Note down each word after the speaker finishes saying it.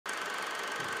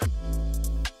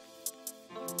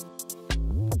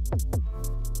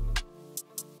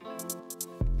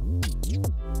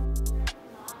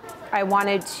I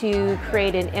wanted to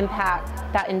create an impact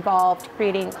that involved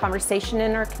creating conversation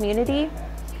in our community,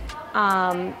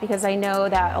 because I know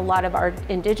that a lot of our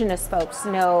Indigenous folks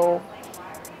know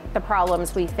the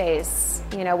problems we face,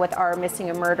 you know, with our missing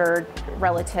and murdered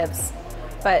relatives,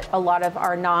 but a lot of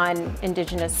our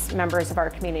non-Indigenous members of our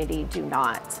community do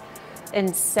not.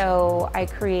 And so I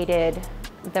created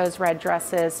those red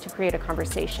dresses to create a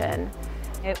conversation.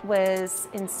 It was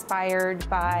inspired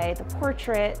by the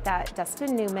portrait that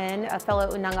Dustin Newman, a fellow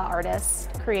Unangax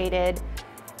artist, created,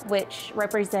 which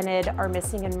represented our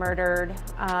missing and murdered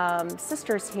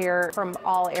sisters here from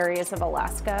all areas of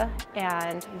Alaska.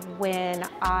 And when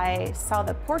I saw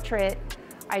the portrait,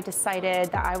 I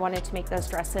decided that I wanted to make those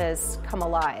dresses come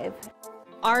alive.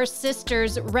 Our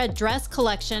Sisters Red Dress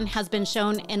collection has been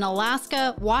shown in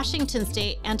Alaska, Washington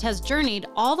State, and has journeyed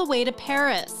all the way to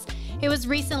Paris. It was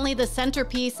recently the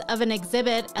centerpiece of an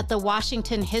exhibit at the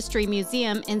Washington History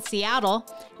Museum in Seattle,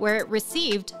 where it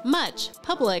received much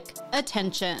public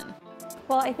attention.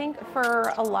 Well, I think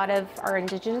for a lot of our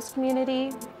Indigenous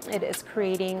community, it is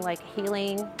creating like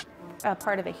healing,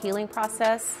 part of a healing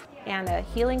process and a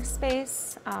healing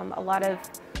space. A lot of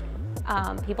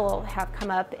people have come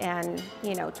up and,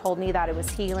 you know, told me that it was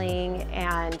healing,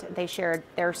 and they shared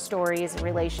their stories in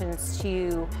relations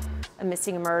to a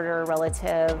missing and murder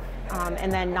relative.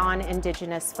 And then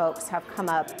non-Indigenous folks have come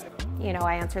up, you know,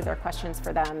 I answered their questions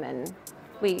for them, and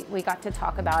we got to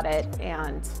talk about it,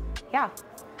 and yeah,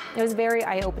 it was very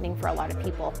eye-opening for a lot of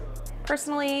people.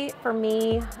 Personally, for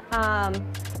me,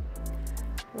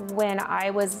 when I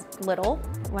was little,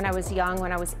 when I was young,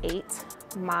 when I was 8,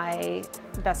 my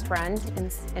best friend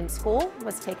in school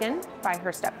was taken by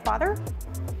her stepfather.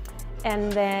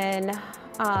 And then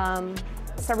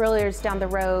several years down the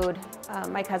road,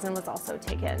 my cousin was also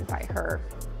taken by her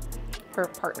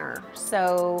partner.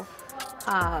 So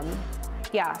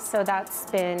yeah, so that's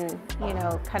been, you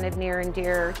know, kind of near and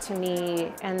dear to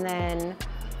me. And then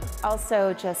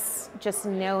also just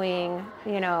knowing,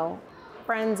 you know,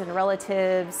 friends and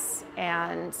relatives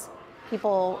and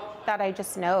people that I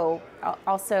just know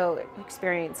also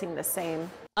experiencing the same.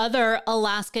 Other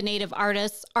Alaska Native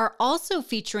artists are also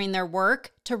featuring their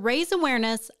work to raise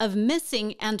awareness of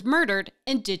missing and murdered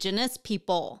Indigenous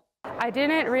people. I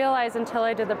didn't realize until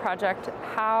I did the project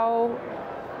how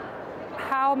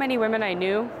many women I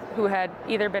knew who had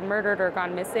either been murdered or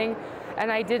gone missing,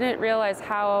 and I didn't realize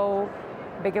how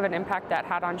big of an impact that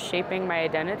had on shaping my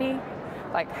identity,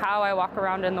 like how I walk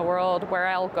around in the world, where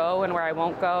I'll go and where I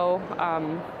won't go,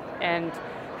 and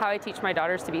how I teach my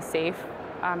daughters to be safe.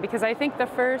 Because I think the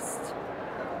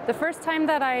first time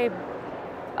that I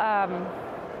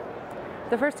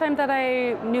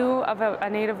knew of a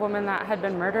Native woman that had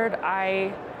been murdered,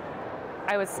 I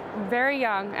was very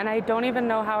young, and I don't even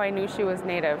know how I knew she was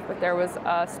Native, but there was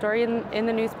a story in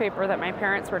the newspaper that my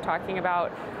parents were talking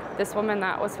about this woman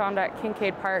that was found at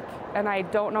Kincaid Park, and I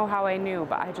don't know how I knew,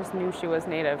 but I just knew she was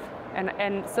Native.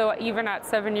 And so even at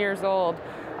 7 years old,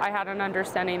 I had an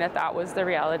understanding that that was the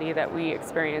reality that we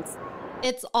experienced.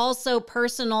 It's also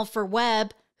personal for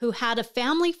Webb, who had a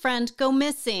family friend go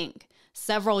missing.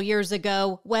 Several years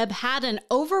ago, Webb had an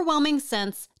overwhelming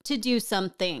sense to do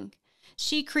something.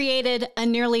 She created a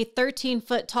nearly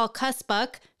 13-foot-tall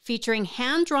cussbuck featuring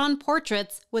hand-drawn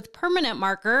portraits with permanent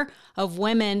marker of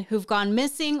women who've gone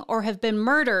missing or have been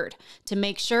murdered to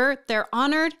make sure they're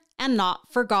honored and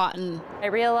not forgotten. I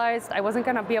realized I wasn't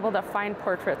going to be able to find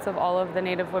portraits of all of the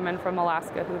Native women from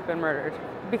Alaska who've been murdered,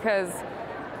 because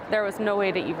there was no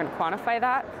way to even quantify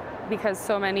that, because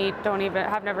so many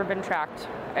have never been tracked.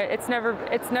 It's never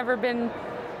been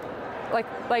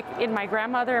like in my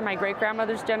grandmother and my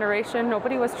great-grandmother's generation,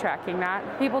 nobody was tracking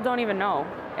that. People don't even know.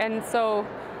 And so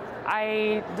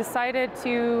I decided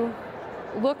to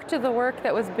look to the work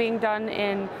that was being done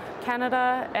in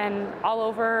Canada and all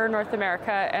over North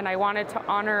America, and I wanted to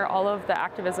honor all of the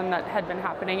activism that had been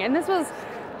happening. And this was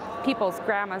people's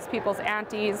grandmas, people's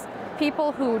aunties,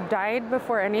 people who died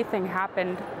before anything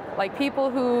happened, like people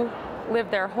who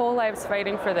lived their whole lives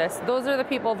fighting for this. Those are the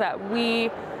people that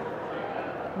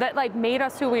like made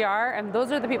us who we are, and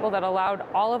those are the people that allowed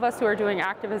all of us who are doing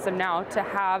activism now to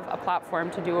have a platform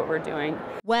to do what we're doing.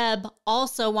 Webb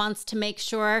also wants to make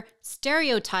sure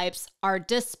stereotypes are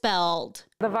dispelled.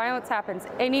 The violence happens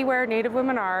anywhere Native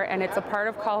women are, and it's a part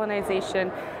of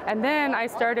colonization. And then I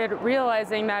started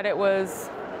realizing that it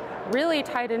was really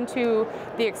tied into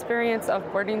the experience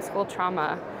of boarding school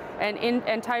trauma,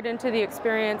 and tied into the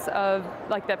experience of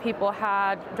like that people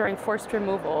had during forced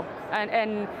removal,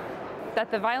 and that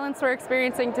the violence we're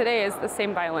experiencing today is the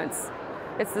same violence.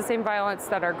 It's the same violence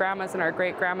that our grandmas and our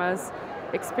great-grandmas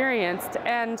experienced.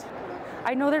 And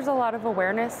I know there's a lot of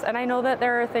awareness, and I know that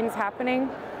there are things happening,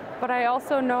 but I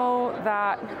also know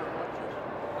that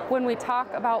when we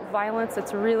talk about violence,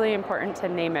 it's really important to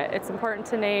name it. It's important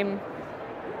to name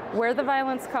where the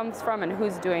violence comes from and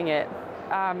who's doing it.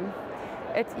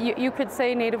 You could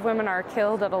say Native women are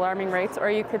killed at alarming rates, or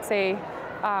you could say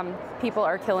people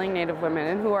are killing Native women,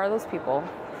 and who are those people?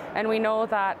 And we know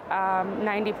that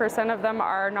 90% of them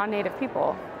are non-Native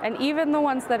people. And even the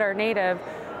ones that are Native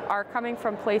are coming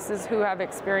from places who have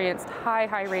experienced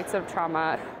high rates of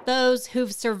trauma. Those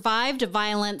who've survived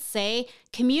violence say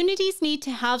communities need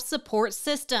to have support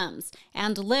systems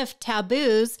and lift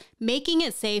taboos, making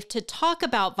it safe to talk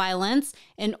about violence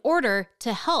in order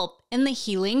to help in the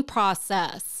healing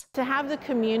process. To have the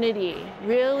community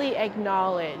really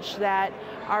acknowledge that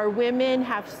our women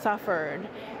have suffered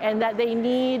and that they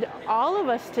need all of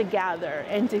us to gather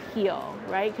and to heal,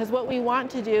 right? Because what we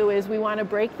want to do is we want to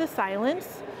break the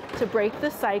silence, to break the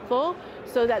cycle,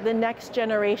 so that the next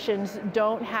generations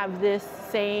don't have this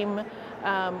same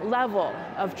level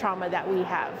of trauma that we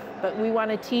have. But we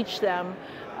want to teach them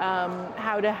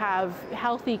how to have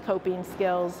healthy coping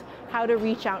skills, how to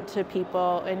reach out to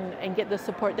people and get the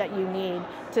support that you need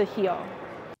to heal.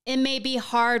 It may be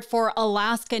hard for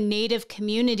Alaska Native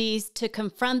communities to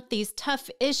confront these tough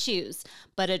issues,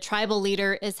 but a tribal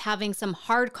leader is having some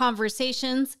hard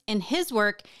conversations in his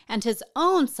work and his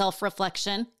own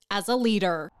self-reflection as a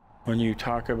leader. When you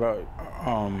talk about,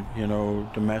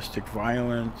 domestic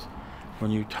violence, when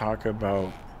you talk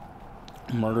about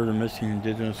murdered and missing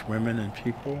Indigenous women and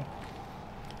people,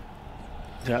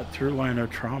 that through line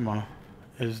of trauma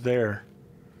is there.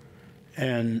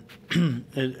 And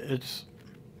it's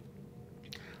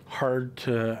hard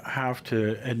to have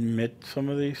to admit some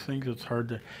of these things. It's hard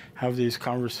to have these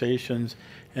conversations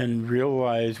and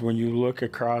realize when you look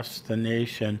across the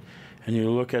nation and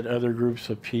you look at other groups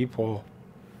of people,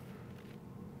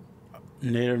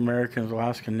 Native Americans,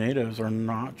 Alaska Natives are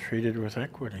not treated with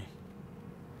equity.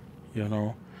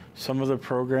 Some of the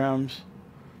programs,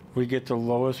 we get the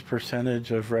lowest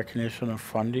percentage of recognition of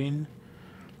funding,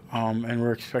 and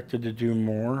we're expected to do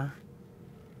more.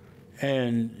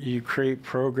 And you create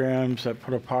programs that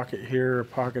put a pocket here, a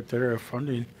pocket there of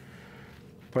funding,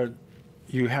 but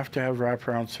you have to have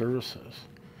wraparound services.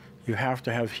 You have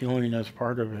to have healing as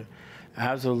part of it.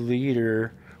 As a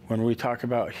leader, when we talk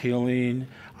about healing,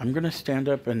 I'm going to stand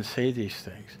up and say these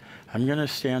things. I'm going to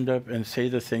stand up and say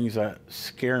the things that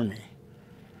scare me.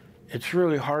 It's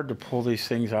really hard to pull these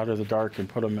things out of the dark and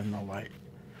put them in the light.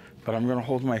 But I'm going to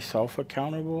hold myself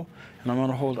accountable, and I'm going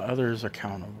to hold others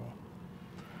accountable.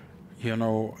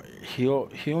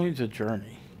 Healing's a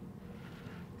journey.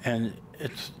 And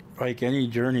it's like any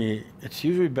journey, it's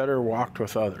usually better walked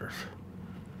with others.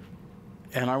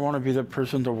 And I want to be the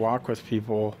person to walk with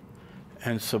people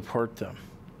and support them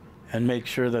and make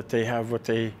sure that they have what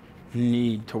they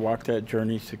need to walk that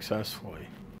journey successfully.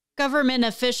 Government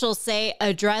officials say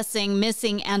addressing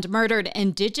missing and murdered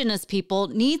Indigenous people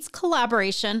needs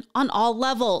collaboration on all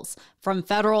levels, from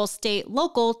federal, state,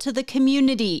 local to the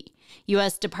community.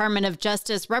 U.S. Department of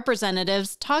Justice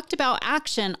representatives talked about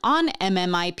action on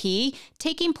MMIP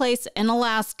taking place in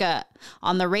Alaska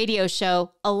on the radio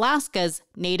show Alaska's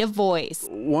Native Voice.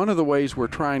 One of the ways we're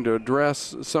trying to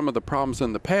address some of the problems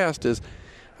in the past is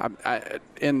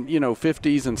in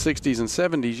 50s and 60s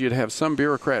and 70s, you'd have some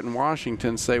bureaucrat in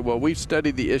Washington say, well, we've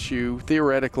studied the issue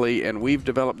theoretically and we've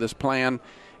developed this plan,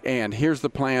 and here's the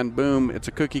plan, boom, it's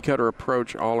a cookie cutter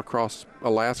approach all across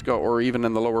Alaska or even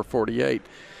in the lower 48.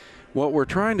 What we're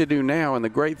trying to do now, and the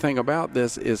great thing about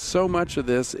this is so much of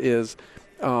this is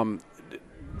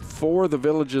for the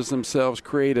villages themselves,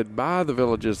 created by the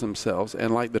villages themselves,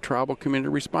 and like the tribal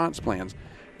community response plans.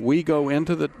 We go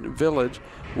into the village,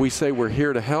 we say we're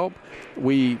here to help,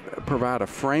 we provide a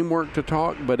framework to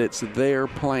talk, but it's their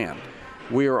plan.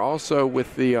 We are also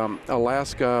with the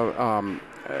Alaska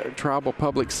Tribal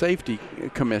Public Safety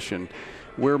Commission.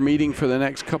 We're meeting for the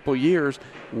next couple years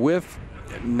with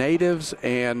natives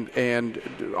and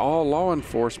all law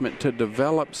enforcement to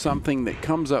develop something that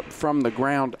comes up from the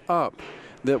ground up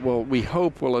that we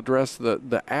hope will address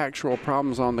the actual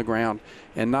problems on the ground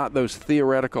and not those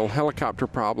theoretical helicopter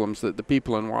problems that the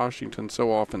people in Washington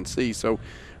so often see. So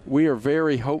we are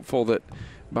very hopeful that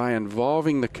by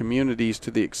involving the communities to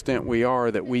the extent we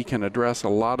are, that we can address a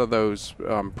lot of those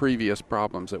previous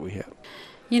problems that we have.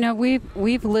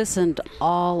 We've listened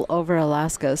all over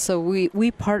Alaska. So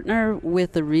we partner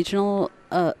with the regional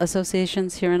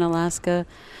associations here in Alaska,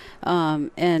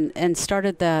 and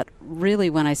started that really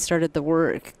when I started the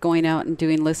work, going out and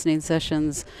doing listening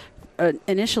sessions,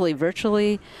 initially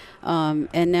virtually,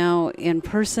 and now in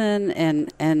person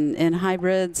and in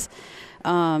hybrids.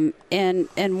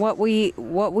 And what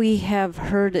we have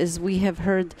heard is we have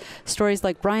heard stories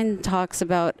like Brian talks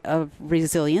about of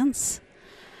resilience,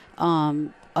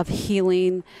 of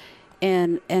healing,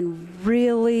 and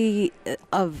really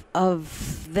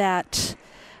of that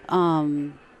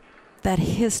that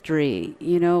history.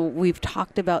 You know, we've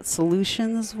talked about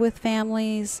solutions with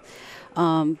families,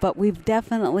 but we've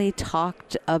definitely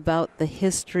talked about the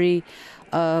history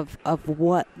of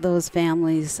what those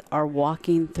families are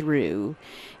walking through,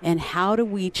 and how do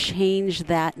we change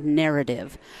that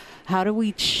narrative? How do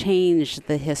we change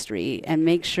the history and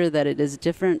make sure that it is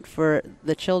different for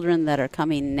the children that are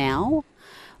coming now?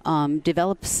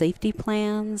 Develop safety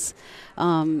plans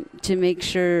to make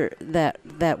sure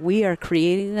that we are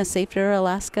creating a safer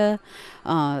Alaska,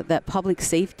 that public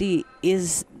safety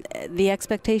is the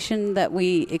expectation that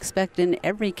we expect in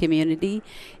every community,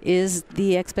 is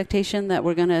the expectation that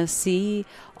we're going to see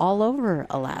all over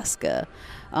Alaska.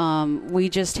 We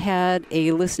just had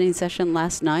a listening session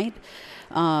last night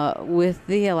with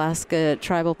the Alaska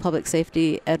Tribal Public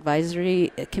Safety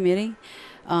Advisory Committee,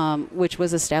 which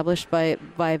was established by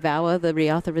VAWA, the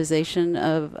reauthorization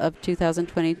of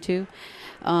 2022.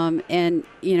 And,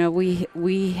 you know,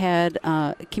 we had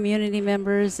community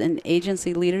members and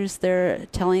agency leaders there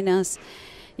telling us,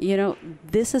 you know,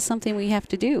 this is something we have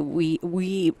to do.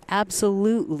 We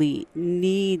absolutely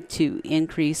need to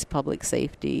increase public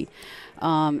safety.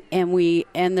 And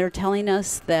they're telling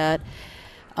us that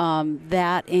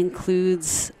that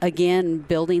includes, again,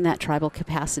 building that tribal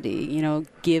capacity, you know,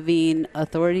 giving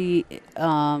authority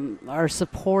or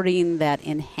supporting that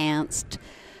enhanced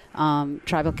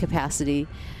tribal capacity.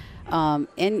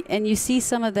 And you see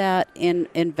some of that in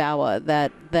VAWA,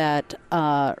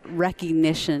 that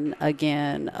recognition,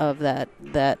 again, of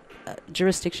that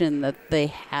jurisdiction that they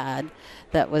had,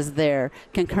 that was their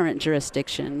concurrent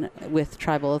jurisdiction with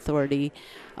tribal authority.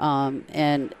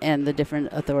 And the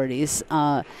different authorities.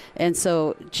 And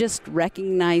so just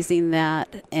recognizing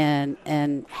that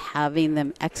and having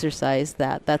them exercise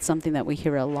that's something that we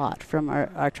hear a lot from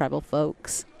our tribal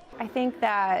folks. I think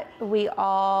that we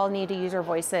all need to use our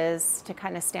voices to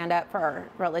kind of stand up for our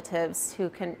relatives who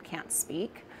can't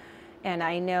speak. And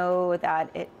I know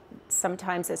that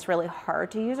sometimes it's really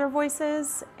hard to use our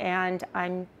voices, and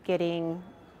I'm getting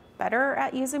better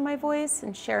at using my voice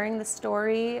and sharing the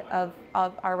story of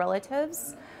our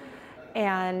relatives.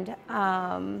 And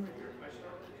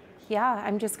yeah,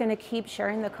 I'm just going to keep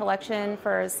sharing the collection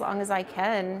for as long as I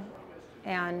can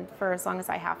and for as long as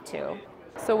I have to.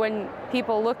 So when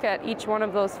people look at each one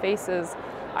of those faces,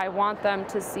 I want them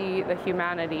to see the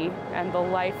humanity and the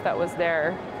life that was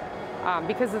there.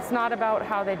 Because it's not about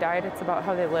how they died, it's about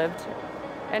how they lived.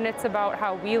 And it's about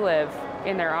how we live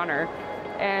in their honor,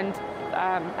 and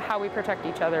how we protect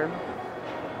each other.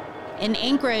 In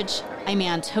Anchorage, I'm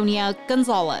Antonia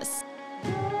Gonzalez.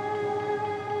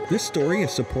 This story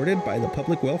is supported by the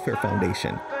Public Welfare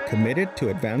Foundation, committed to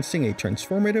advancing a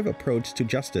transformative approach to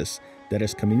justice that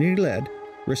is community-led,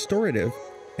 restorative,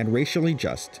 and racially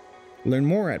just. Learn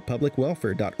more at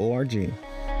publicwelfare.org.